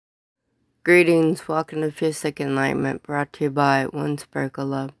Greetings, welcome to Physic Enlightenment, brought to you by One Spark of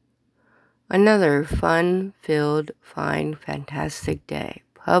Love. Another fun-filled, fine, fantastic day,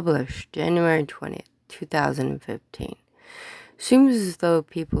 published January 20th, 2015. Seems as though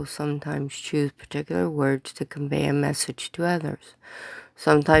people sometimes choose particular words to convey a message to others.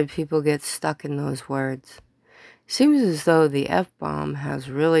 Sometimes people get stuck in those words. Seems as though the F-bomb has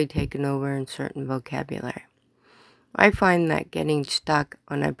really taken over in certain vocabulary. I find that getting stuck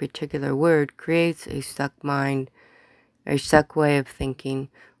on a particular word creates a stuck mind, a stuck way of thinking,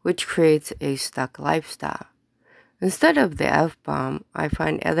 which creates a stuck lifestyle. Instead of the F-bomb, I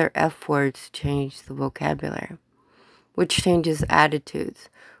find other F words change the vocabulary, which changes attitudes,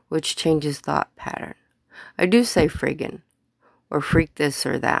 which changes thought pattern. I do say friggin', or freak this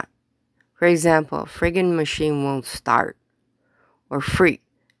or that. For example, friggin' machine won't start. Or freak,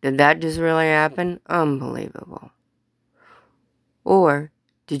 did that just really happen? Unbelievable. Or,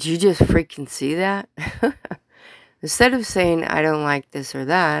 did you just freaking see that? Instead of saying, I don't like this or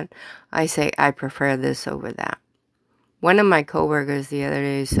that, I say, I prefer this over that. One of my coworkers the other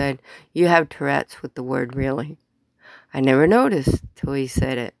day said, you have Tourette's with the word really. I never noticed till he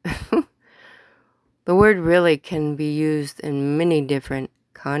said it. The word really can be used in many different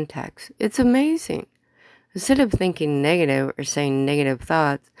contexts. It's amazing. Instead of thinking negative or saying negative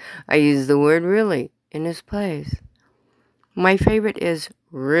thoughts, I use the word really in its place. My favorite is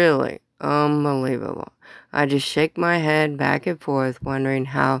really unbelievable. I just shake my head back and forth, wondering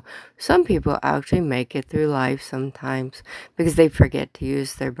how some people actually make it through life sometimes because they forget to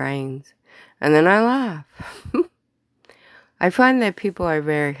use their brains. And then I laugh. I find that people are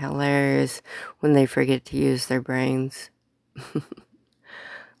very hilarious when they forget to use their brains.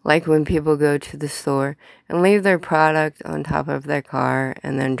 Like when people go to the store and leave their product on top of their car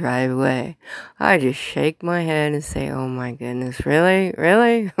and then drive away. I just shake my head and say, oh my goodness, really?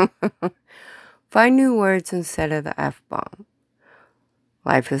 Really? Find new words instead of the F-bomb.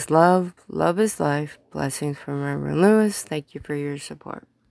 Life is love, love is life. Blessings from Reverend Lewis. Thank you for your support.